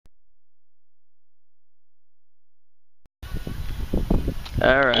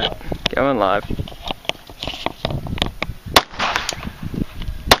Alright, going live.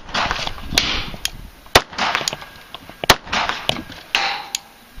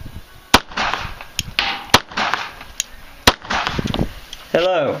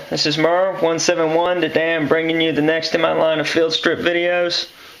 Hello, this is Mer171. Today I'm bringing you the next in my line of field strip videos,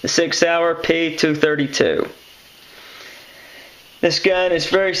 the Sig P232. This gun is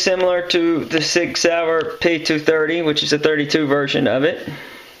very similar to the Sig P230, which is a 32 version of it.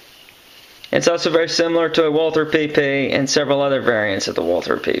 It's also very similar to a Walther PP and several other variants of the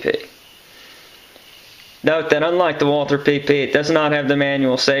Walther PP. Note that unlike the Walther PP, it does not have the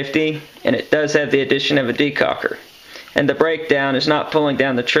manual safety, and it does have the addition of a decocker. And the breakdown is not pulling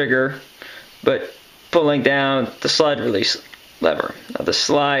down the trigger, but pulling down the slide release lever. Now the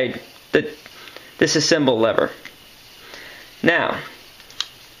disassemble lever. Now,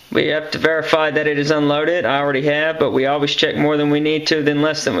 we have to verify that it is unloaded. I already have, but we always check more than we need to than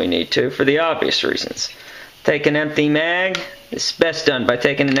less than we need to for the obvious reasons. Take an empty mag. It's best done by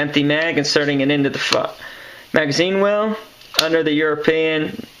taking an empty mag, inserting it into the magazine well under the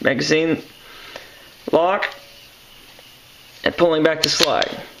European magazine lock, and pulling back the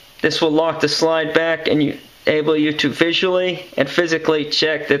slide. This will lock the slide back and enable you to visually and physically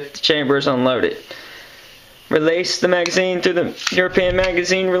check that the chamber is unloaded. Release the magazine through the European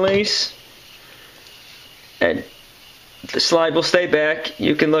magazine release, and the slide will stay back.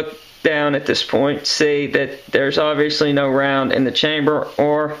 You can look down at this point, see that there's obviously no round in the chamber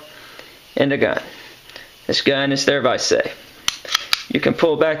or in the gun. This gun is thereby safe. You can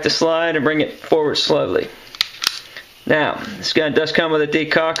pull back the slide and bring it forward slowly. Now, this gun does come with a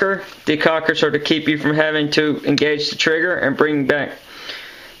decocker. Decockers are to keep you from having to engage the trigger and bring back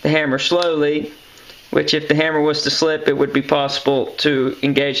the hammer slowly, which if the hammer was to slip, it would be possible to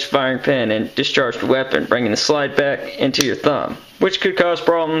engage the firing pin and discharge the weapon, bringing the slide back into your thumb, which could cause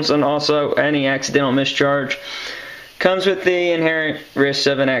problems, and also any accidental mischarge comes with the inherent risk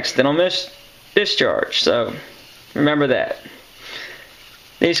of an accidental discharge, so remember that.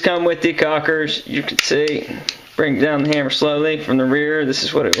 These come with decockers. You can see, bring down the hammer slowly from the rear. This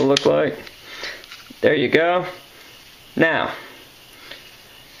is what it will look like. There you go. Now,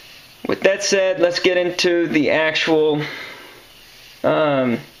 with that said, let's get into the actual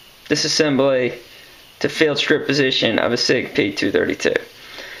disassembly to field strip position of a Sig P232.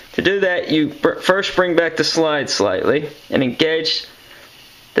 To do that, you first bring back the slide slightly and engage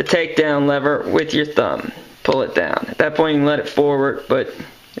the takedown lever with your thumb. Pull it down. At that point, you can let it forward, but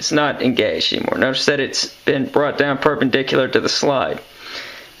it's not engaged anymore. Notice that it's been brought down perpendicular to the slide.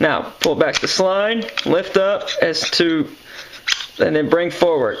 Now, pull back the slide, lift up and then bring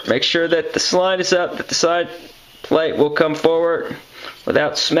forward. Make sure that the slide is up, that the side plate will come forward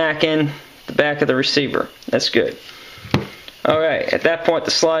without smacking the back of the receiver. That's good. Alright, at that point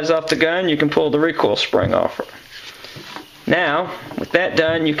the slide is off the gun. You can pull the recoil spring off. Now, with that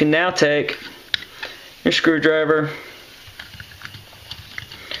done, you can now take your screwdriver,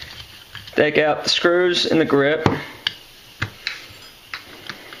 take out the screws in the grip,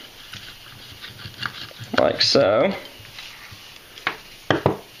 like so,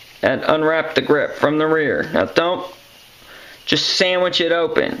 and unwrap the grip from the rear. Now don't just sandwich it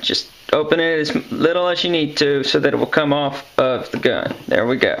open. Just open it as little as you need to so that it will come off of the gun. There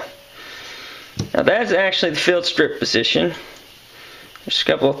we go. Now that's actually the field strip position. There's a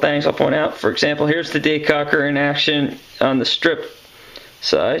couple of things I'll point out. For example, here's the decocker in action on the strip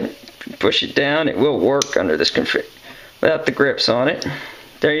side. If you push it down, it will work under this config without the grips on it.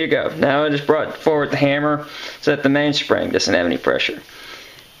 There you go. Now I just brought forward the hammer so that the mainspring doesn't have any pressure.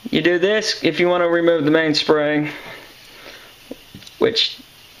 You do this if you want to remove the mainspring, which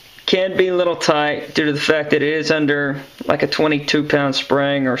can be a little tight due to the fact that it is under like a 22-pound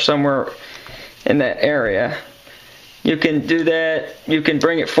spring or somewhere in that area. You can do that. You can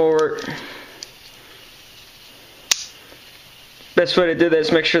bring it forward. Best way to do that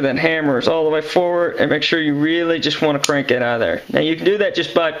is make sure that hammer is all the way forward and make sure you really just want to crank it out of there. Now you can do that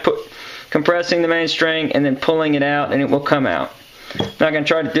just by compressing the mainspring and then pulling it out, and it will come out. I'm not going to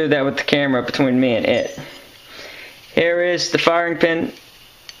try to do that with the camera between me and it. Here is the firing pin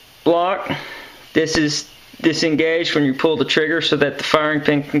block. This is disengaged when you pull the trigger so that the firing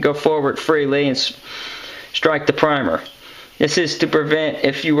pin can go forward freely and strike the primer. This is to prevent,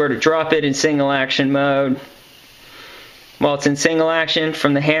 if you were to drop it in single action mode, while it's in single action,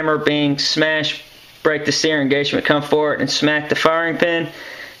 from the hammer being smashed, break the steer engagement, come forward and smack the firing pin.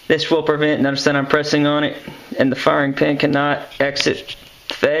 This will prevent, notice that I'm pressing on it, and the firing pin cannot exit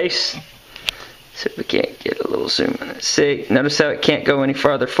the face. See if we can't get a little zoom on it. See, notice how it can't go any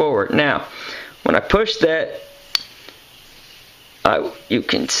farther forward. Now, when I push that you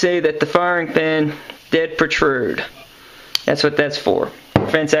can see that the firing pin did protrude. That's what that's for.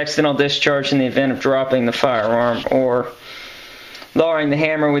 Prevents accidental discharge in the event of dropping the firearm or lowering the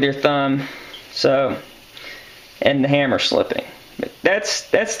hammer with your thumb, and the hammer slipping. But that's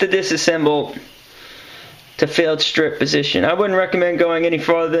the disassembled to field strip position. I wouldn't recommend going any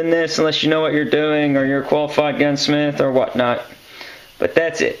farther than this unless you know what you're doing or you're a qualified gunsmith or whatnot. But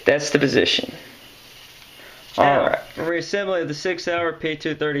that's it. That's the position. Alright, reassembly of the 6-hour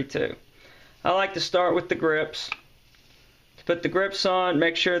P232. I like to start with the grips. To put the grips on,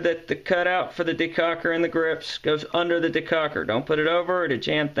 make sure that the cutout for the decocker and the grips goes under the decocker. Don't put it over, it'll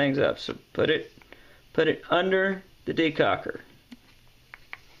jam things up. So put it under the decocker.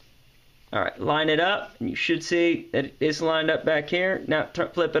 Alright, line it up, and you should see that it is lined up back here. Now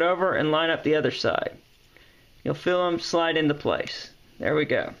flip it over and line up the other side. You'll feel them slide into place. There we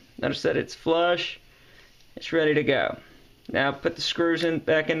go. Notice that it's flush. It's ready to go. Now put the screws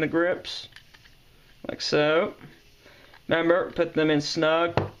back in the grips, like so. Remember, put them in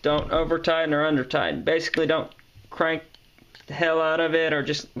snug. Don't over tighten or under tighten. Basically, don't crank the hell out of it or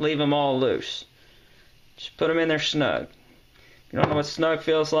just leave them all loose. Just put them in there snug. If you don't know what snug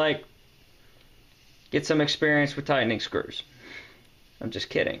feels like, get some experience with tightening screws. I'm just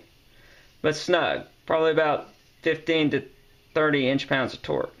kidding. But snug, probably about 15 to 30 inch-pounds of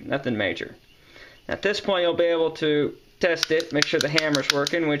torque. Nothing major. At this point, you'll be able to test it, make sure the hammer's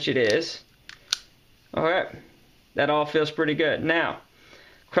working, which it is. Alright, that all feels pretty good. Now,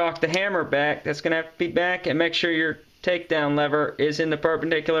 cock the hammer back. That's going to have to be back, and make sure your takedown lever is in the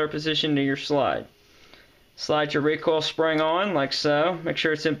perpendicular position to your slide. Slide your recoil spring on, like so. Make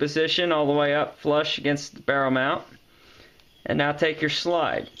sure it's in position all the way up, flush against the barrel mount. And now take your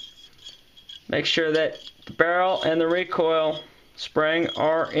slide. Make sure that the barrel and the recoil spring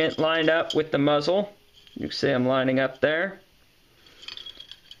are lined up with the muzzle. You can see I'm lining up there.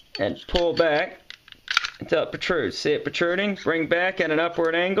 And pull back until it protrudes. See it protruding? Bring back at an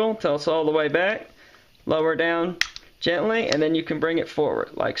upward angle until it's all the way back. Lower down gently, and then you can bring it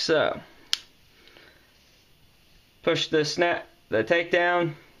forward, like so. Push the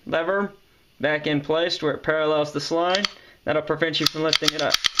takedown lever back in place to where it parallels the slide. That'll prevent you from lifting it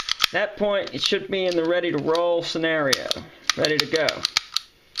up. At that point, it should be in the ready to roll scenario. Ready to go.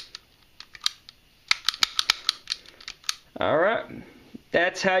 Alright.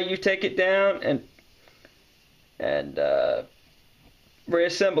 That's how you take it down and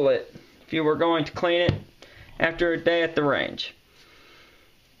reassemble it if you were going to clean it after a day at the range.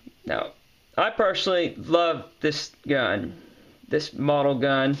 Now, I personally love this gun, this model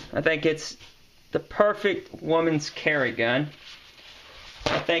gun. I think it's the perfect woman's carry gun.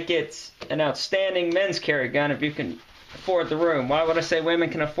 I think it's an outstanding men's carry gun if you can afford the room. Why would I say women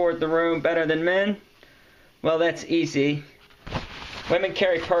can afford the room better than men? Well, that's easy. Women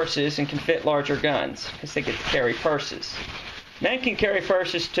carry purses and can fit larger guns because they get to carry purses. Men can carry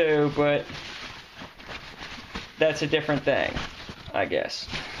purses too, but that's a different thing, I guess.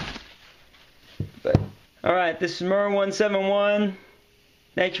 But alright, this is Mer171.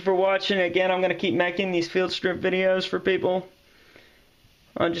 Thank you for watching. Again, I'm going to keep making these field strip videos for people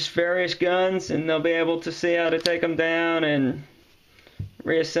on just various guns, and they'll be able to see how to take them down and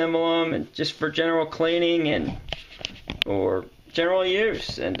reassemble them, and just for general cleaning and or general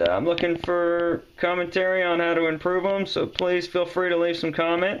use. And I'm looking for commentary on how to improve them, so please feel free to leave some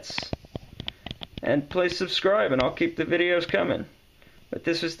comments, and please subscribe, and I'll keep the videos coming. But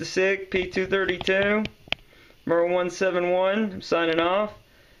this was the Sig P232 Mer171. I'm signing off.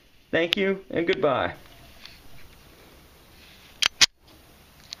 Thank you and goodbye.